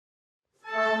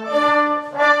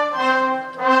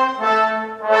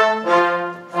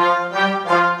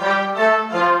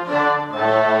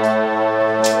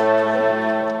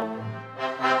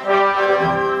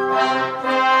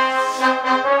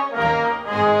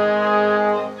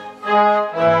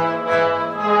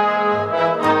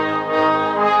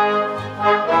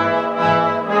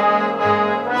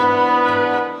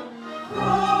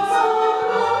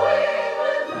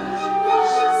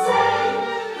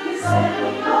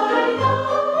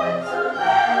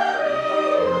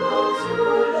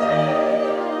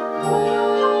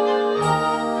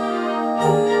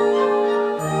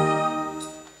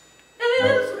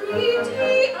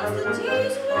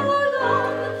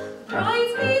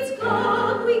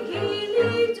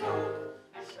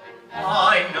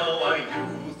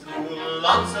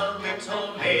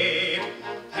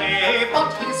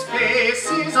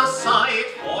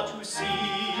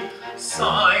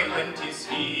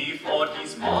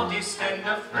modest and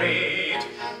afraid.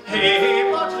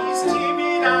 Hey, but he's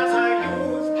timid as a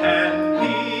youth can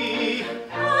be.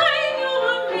 I know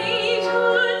a maid who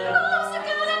loves a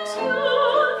gallant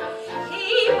youth.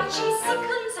 Hey, but she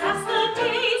sickens as the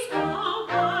days go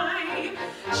by.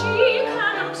 She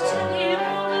cannot tell him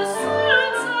all the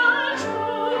signs are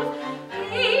true.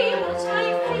 Hey, but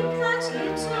I think that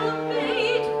little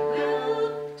maid will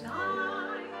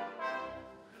die.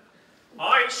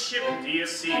 I shipped, d'ye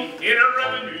see, in a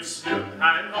revenue sloop,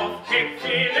 and off Cape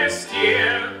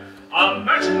Finisterre. A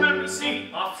merchantman we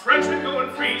see, a Frenchman going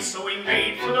free, so we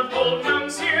made for the bold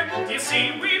Monsieur. D'ye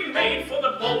see, we made for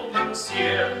the bold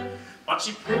Monsieur. But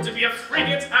she proved to be a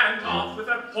frigate, and off with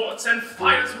her ports and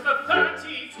fires with a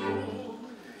 32.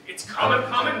 It's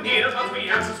common near, but we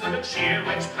answers with a cheer,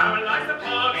 which paralyzed the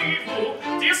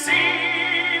parley-vous. D'ye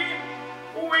see,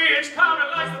 which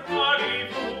paralyzed the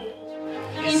parley-vous.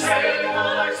 In sailing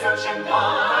all I searching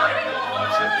wide, what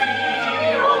should be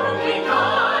your only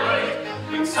guide?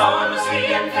 With song, sea,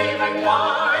 and favoring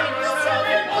wine, yourself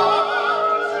in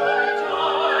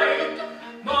tide.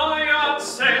 My aunt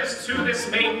says to this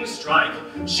maiden strike,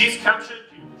 she's captured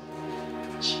you.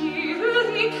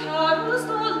 Cheerily carols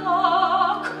the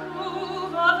lark over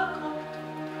the court.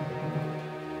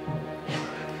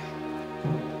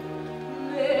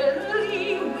 Merrily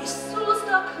whistles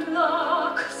the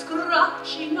clerk,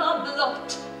 scratching a blot.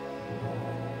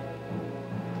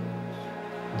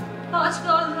 But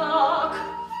the lark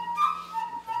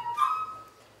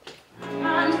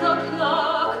and the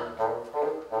clerk,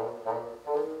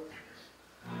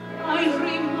 I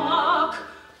remark,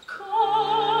 comfort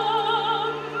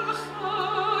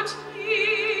me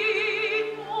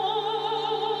more.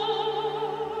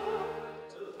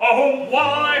 Oh,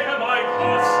 why am I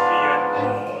husky and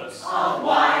hoarse? Oh,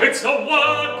 why? It's the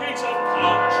workings of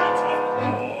conscience of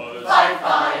course.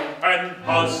 Bye. And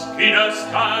huskiness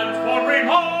stands for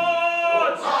remorse.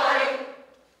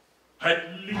 At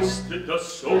least it does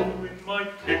so in my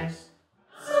case.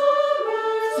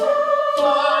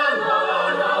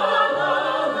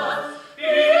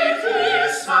 It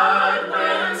is sad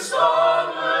when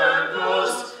summer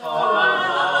goes.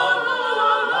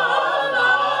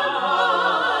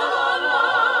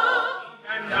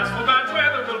 And as for bad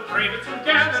weather, we'll brave it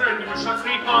together, and you shall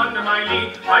creep under my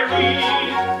lee, my wee.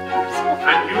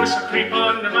 And you shall creep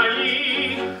under my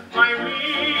lee, my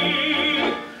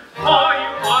wee. Oh, you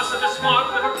are such a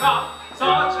smart little cop,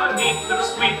 such a neat little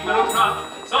sweet little crop,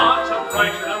 such a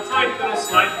bright little tight little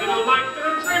slight little light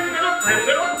little trim little prim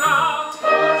little crop.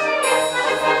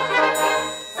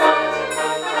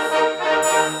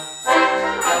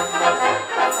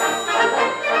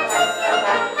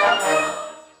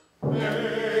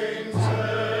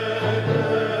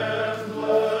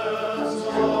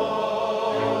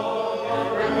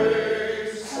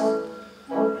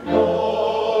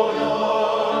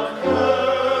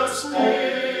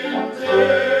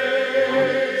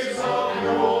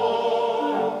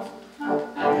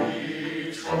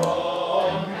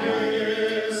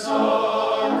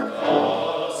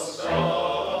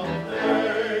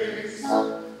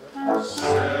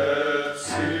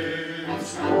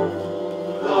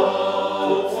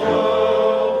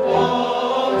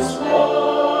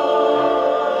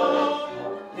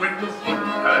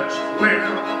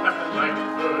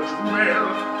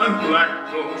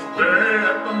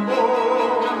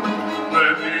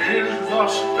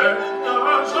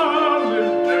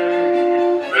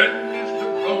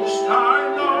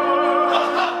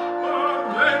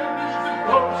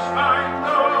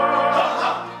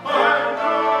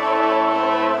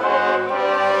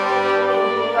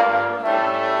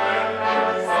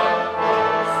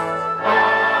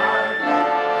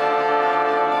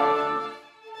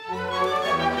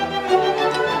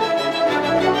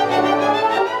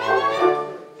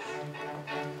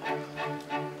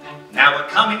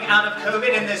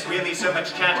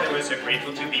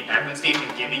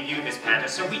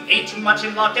 Much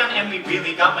in lockdown, and we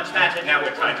really got much fatter. Now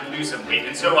we're trying to lose some weight,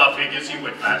 and so our figures you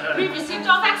would flatter. We received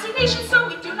all vaccinations, so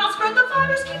we do not spread the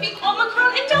virus, keeping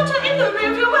Omicron and Delta in the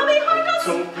rearview well behind us.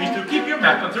 So please do keep your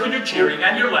back on through your cheering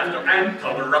and your laughter, and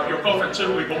cover up your cough, and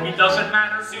soon we hope it doesn't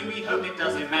matter. Soon we hope it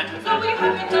doesn't matter. So we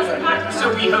hope it doesn't matter.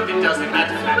 So we hope it doesn't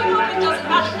matter. So we hope it doesn't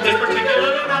matter. This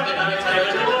particularly rapid,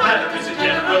 unintelligible pattern isn't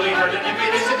generally heard, and if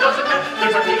it is, it doesn't matter.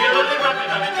 This particularly rapid,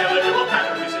 unintelligible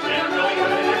pattern isn't generally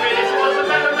heard, and if it is, it doesn't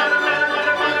matter.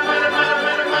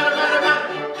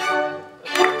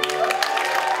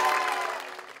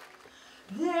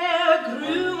 There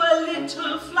grew a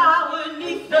little flower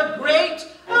 'neath the great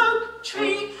oak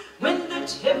tree. When the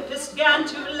tempest began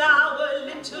to lower,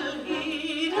 little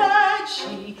heeded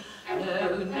she,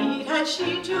 no need had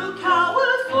she to cower,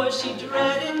 for for she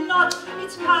dreaded not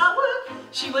its power.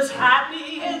 She was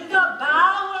happy in the